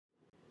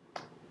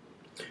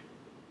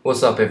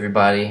What's up,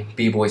 everybody?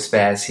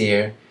 bboyspaz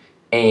here,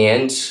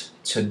 and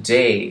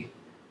today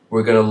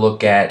we're gonna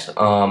look at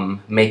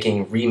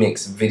making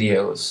remix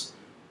videos.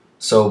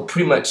 So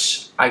pretty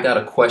much, I got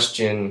a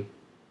question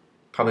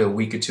probably a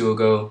week or two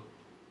ago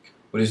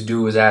where this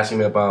dude was asking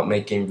me about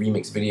making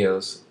remix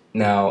videos.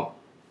 Now,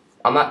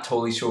 I'm not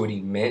totally sure what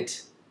he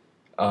meant,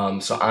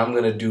 so I'm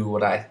gonna do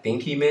what I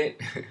think he meant,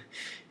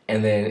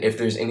 and then if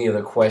there's any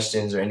other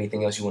questions or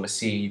anything else you want to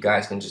see, you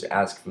guys can just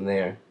ask from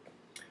there.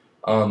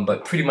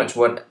 But pretty much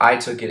what I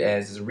took it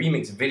as is a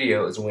remix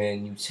video is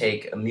when you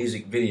take a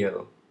music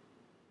video,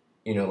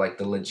 like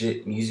the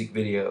legit music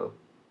video,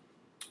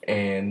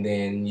 and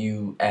then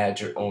you add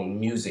your own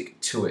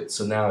music to it.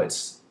 So now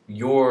it's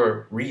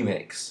your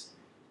remix,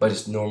 but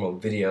it's normal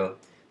video.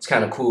 It's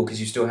kind of cool because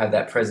you still have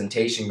that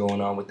presentation going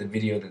on with the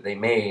video that they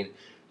made,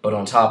 but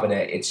on top of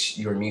that, it's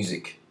your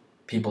music.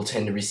 People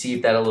tend to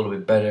receive that a little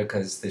bit better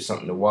because there's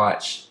something to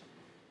watch,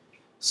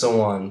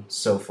 so on,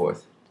 so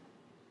forth.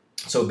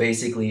 So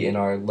basically, in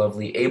our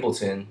lovely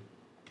Ableton,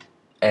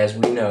 as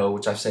we know,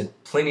 which I've said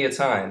plenty of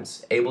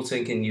times,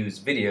 Ableton can use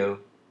video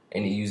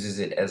and it uses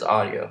it as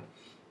audio.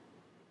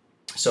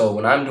 So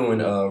when I'm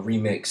doing a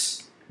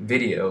remix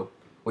video,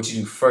 what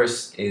you do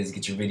first is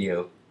get your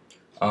video.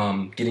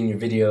 Getting your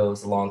video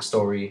is a long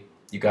story.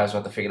 You guys will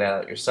have to figure that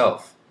out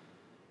yourself.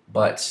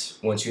 But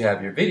once you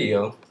have your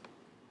video,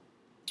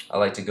 I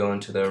like to go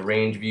into the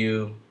arrange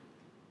view,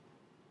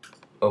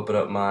 open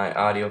up my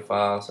audio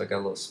file so I got a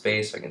little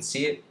space so I can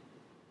see it.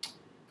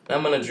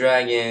 I'm going to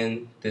drag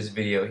in this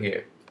video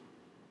here.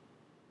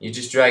 You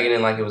just drag it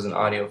in like it was an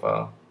audio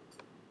file.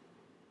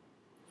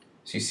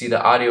 So you see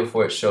the audio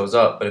for it shows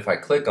up, but if I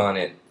click on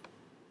it,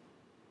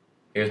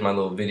 here's my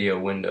little video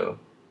window.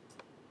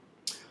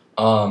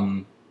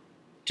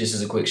 Just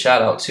as a quick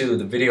shout out too,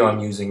 the video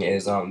I'm using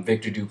is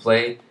Victor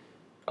Duplay,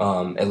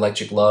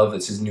 Electric Love.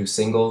 It's his new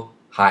single,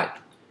 Hot.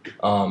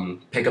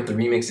 Pick up the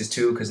remixes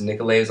too, because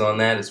Nicolay's on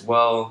that as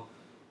well.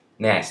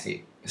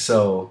 Nasty.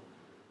 So,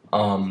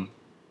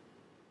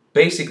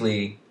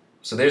 basically,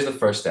 so there's the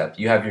first step.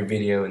 You have your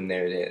video and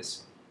there it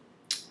is.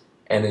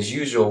 And as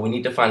usual, we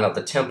need to find out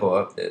the tempo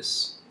of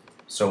this.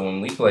 So when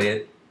we play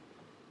it,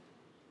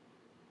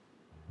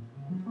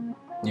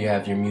 you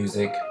have your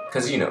music,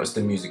 because it's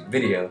the music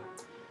video.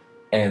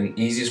 And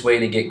the easiest way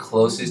to get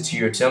closest to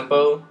your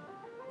tempo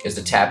is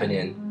to tap it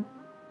in.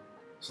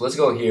 So let's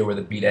go here where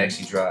the beat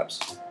actually drops.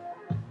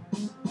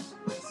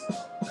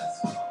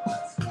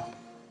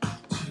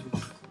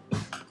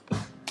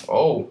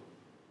 Oh.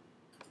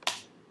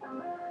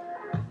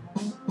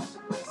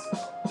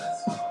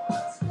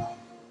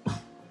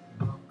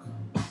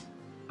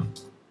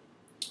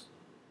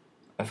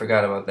 I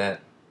forgot about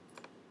that.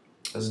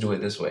 Let's do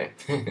it this way.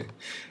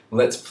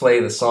 Let's play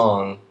the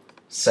song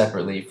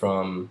separately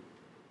from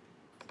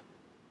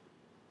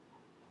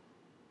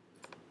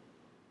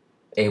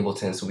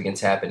Ableton so we can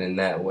tap it in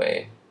that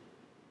way.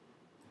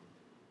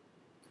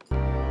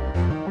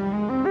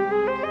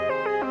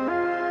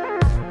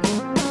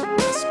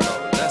 Let's go.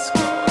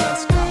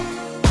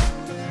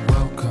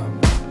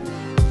 Welcome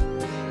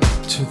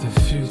to the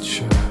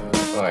future.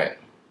 Alright.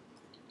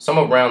 So I'm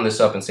going to round this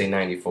up and say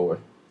 94.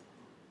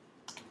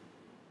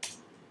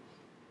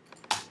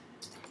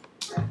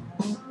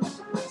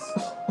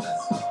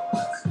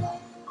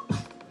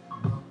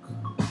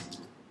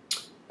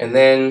 And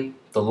then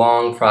the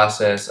long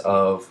process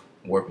of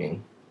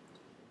warping.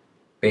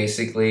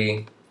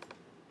 Basically,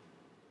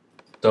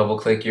 double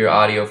click your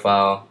audio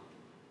file,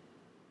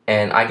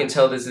 and I can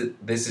tell this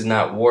is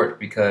not warped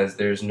because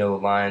there's no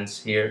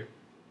lines here.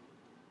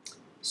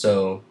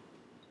 So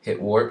hit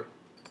warp,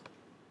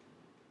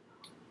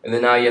 and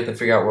then now you have to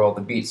figure out where all the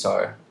beats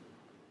are.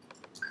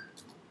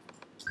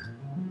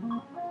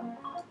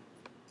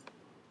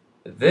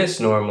 This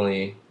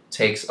normally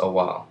takes a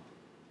while.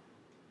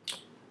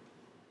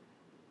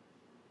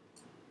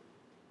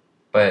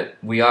 But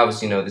we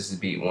obviously know this is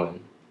beat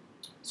 1.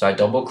 So I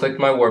double click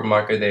my warp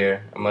marker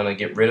there. I'm going to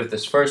get rid of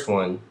this first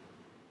one,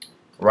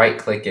 right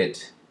click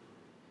it,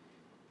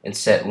 and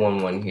set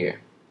 1-1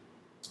 here.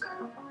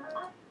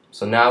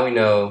 So now we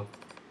know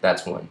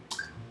that's 1.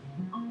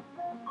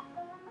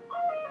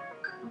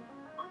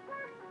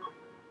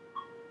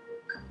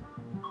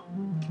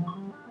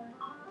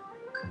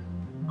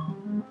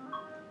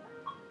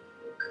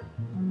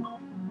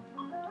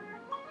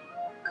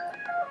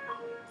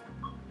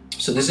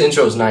 So this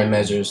intro is 9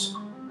 measures.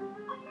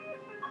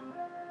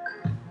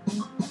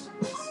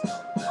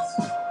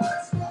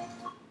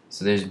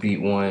 So there's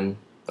beat 1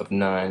 of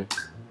 9.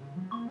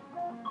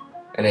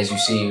 And as you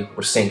see,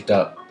 we're synced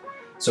up.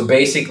 So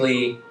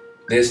basically,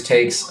 this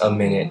takes a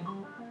minute,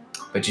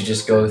 but you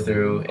just go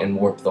through and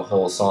warp the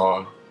whole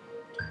song.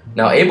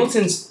 Now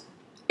Ableton's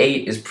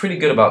 8 is pretty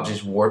good about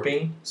just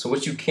warping. So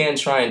what you can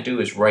try and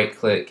do is right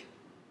click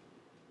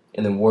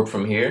and then warp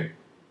from here.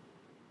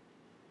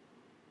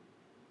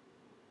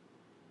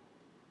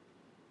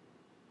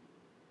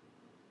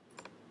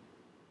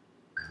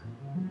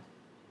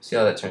 See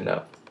how that turned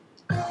out.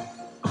 I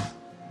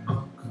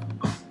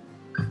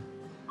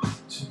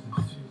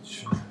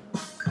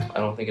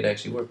don't think it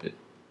actually worked it.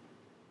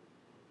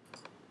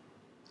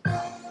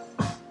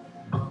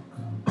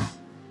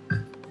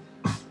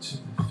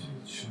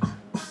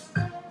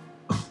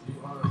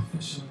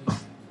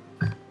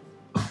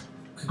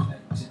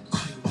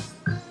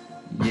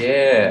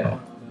 Yeah.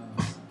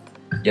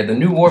 Yeah, the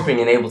new warping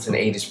in Ableton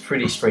 8 is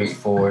pretty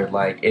straightforward.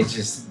 Like, it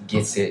just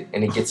gets it,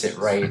 and it gets it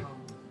right.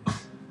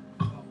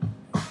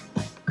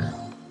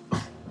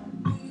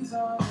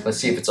 Let's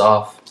see if it's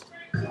off.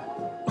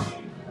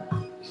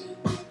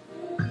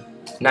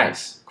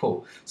 Nice,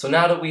 cool. So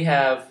now that we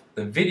have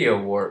the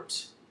video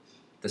warped,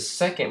 the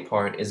second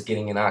part is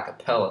getting an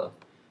acapella.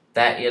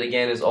 That, yet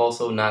again, is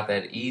also not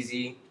that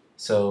easy,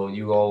 so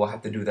you all will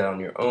have to do that on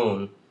your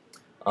own.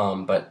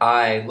 But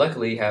I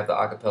luckily have the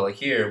acapella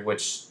here,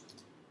 which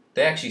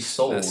they actually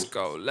sold. Let's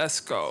go, let's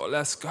go,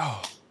 let's go.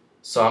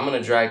 So I'm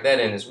gonna drag that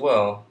in as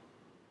well.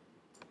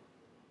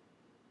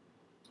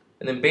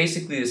 And then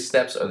basically the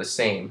steps are the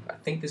same. I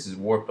think this is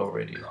warped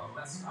already.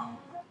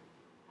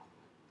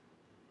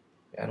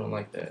 Yeah, I don't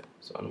like that,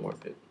 so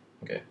unwarp it.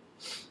 Okay.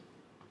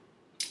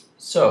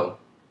 So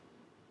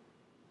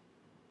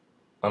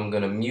I'm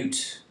gonna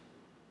mute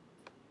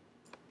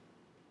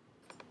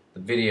the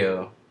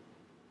video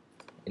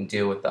and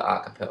deal with the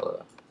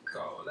acapella.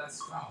 Go,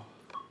 let's go.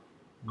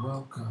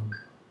 Welcome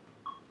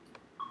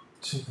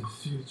to the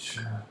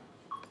future.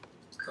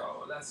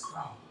 Go, let's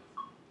go.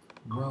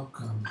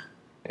 Welcome.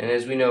 And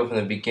as we know from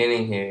the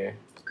beginning here,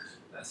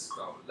 Let's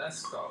go,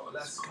 let's go,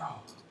 let's go.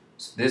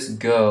 so this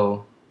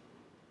go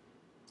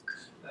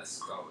Let's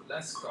go,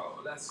 let's go,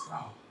 let's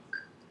go.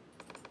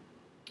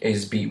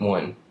 is beat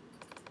 1.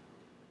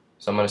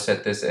 So I'm gonna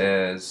set this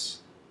as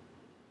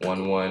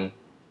 1-1.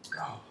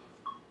 Go.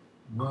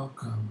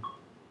 Welcome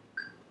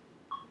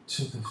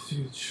to the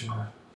future.